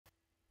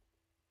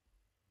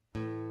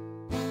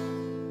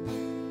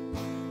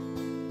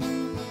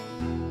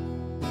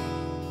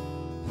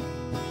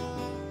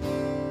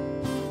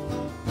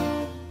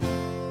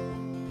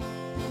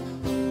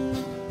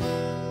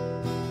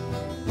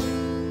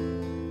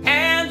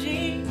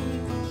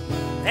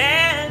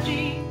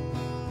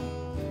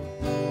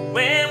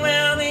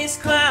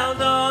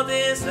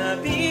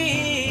disappear.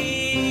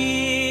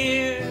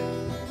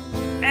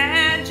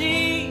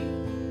 Angie,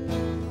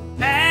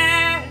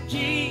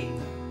 Angie,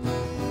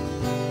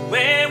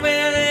 where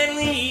will it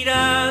lead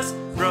us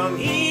from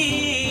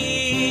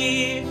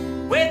here?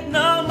 With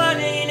no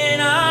money in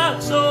our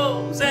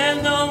souls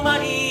and no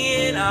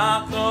money in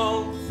our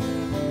clothes.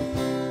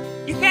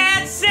 You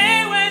can't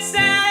say we're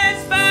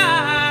satisfied,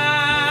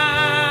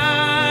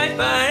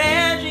 but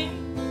Angie,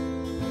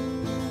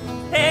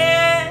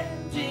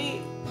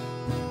 Angie,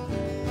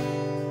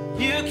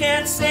 you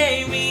can't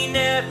say we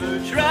never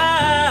tried.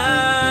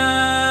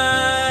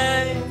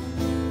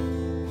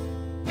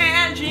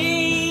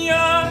 Angie,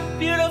 you're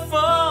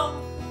beautiful,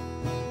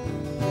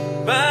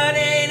 but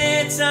ain't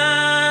it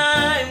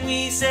time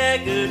we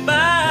said goodbye?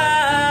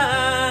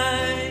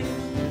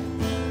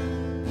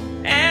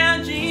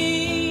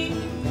 Angie,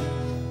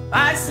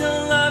 I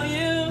still love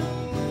you.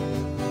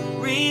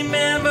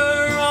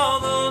 Remember all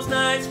those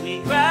nights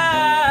we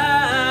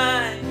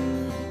cried.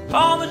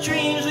 All the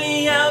dreams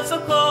we held so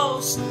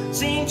close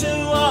seem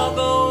to all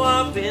go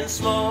up in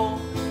smoke.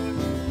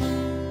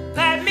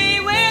 Let me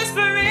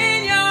whisper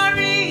in your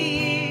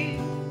ear,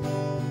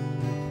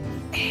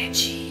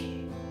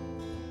 Angie,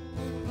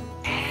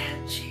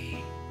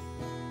 Angie,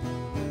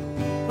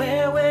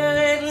 where will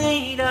it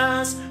lead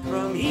us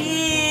from here?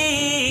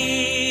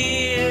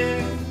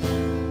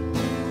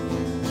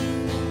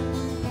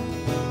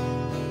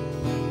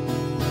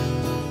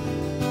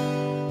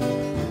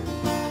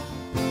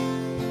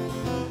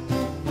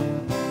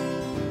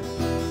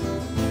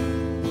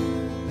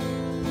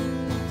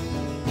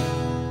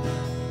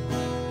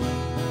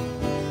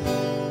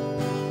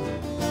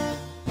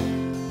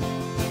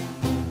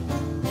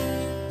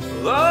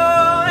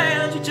 Oh,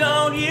 Angie,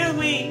 don't you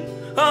weep.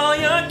 All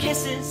your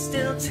kisses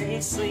still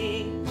taste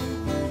sweet.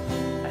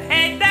 I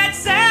hate that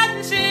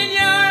sadness in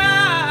your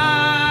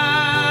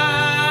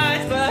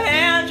eyes, but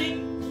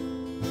Angie,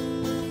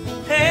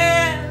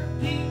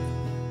 Angie,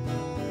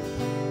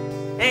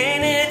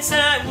 ain't it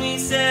time we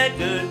said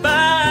goodbye?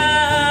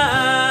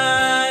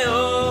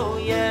 Oh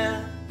yeah.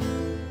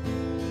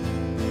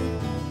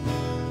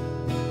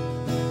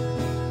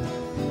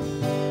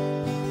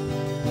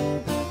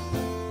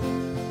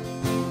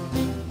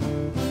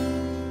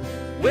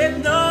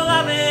 With no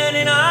loving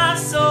in our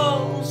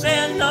souls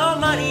and no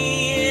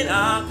money in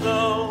our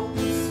clothes.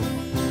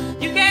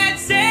 You can't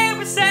say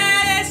we're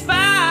satisfied,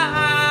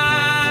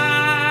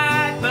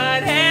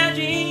 but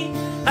Angie,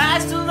 I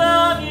still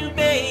love you,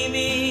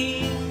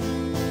 baby.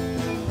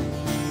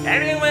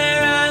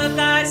 Everywhere I look,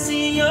 I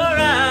see your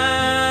eyes.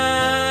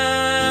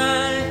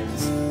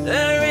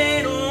 There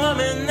ain't a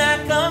woman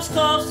that comes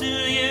close to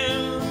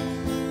you.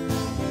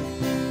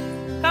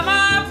 Come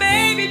on,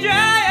 baby,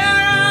 dry your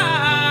eyes.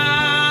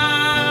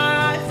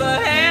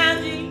 But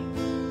Angie,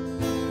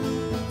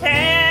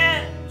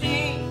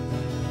 Angie,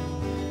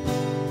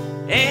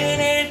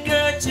 ain't it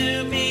good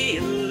to be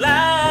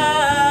alive?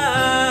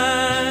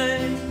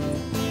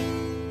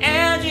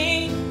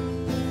 Angie,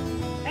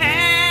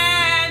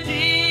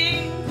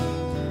 Angie,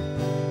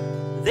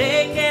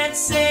 they can't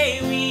say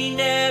we